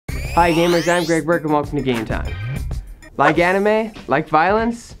Hi gamers, I'm Greg Burke and welcome to Game Time. Like anime? Like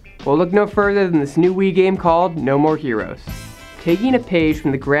violence? Well, look no further than this new Wii game called No More Heroes. Taking a page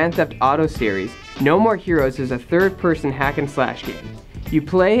from the Grand Theft Auto series, No More Heroes is a third-person hack-and-slash game. You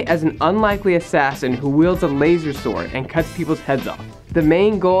play as an unlikely assassin who wields a laser sword and cuts people's heads off. The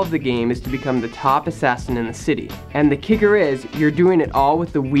main goal of the game is to become the top assassin in the city, and the kicker is, you're doing it all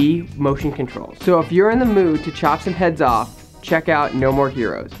with the Wii motion controls. So if you're in the mood to chop some heads off, check out No More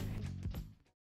Heroes.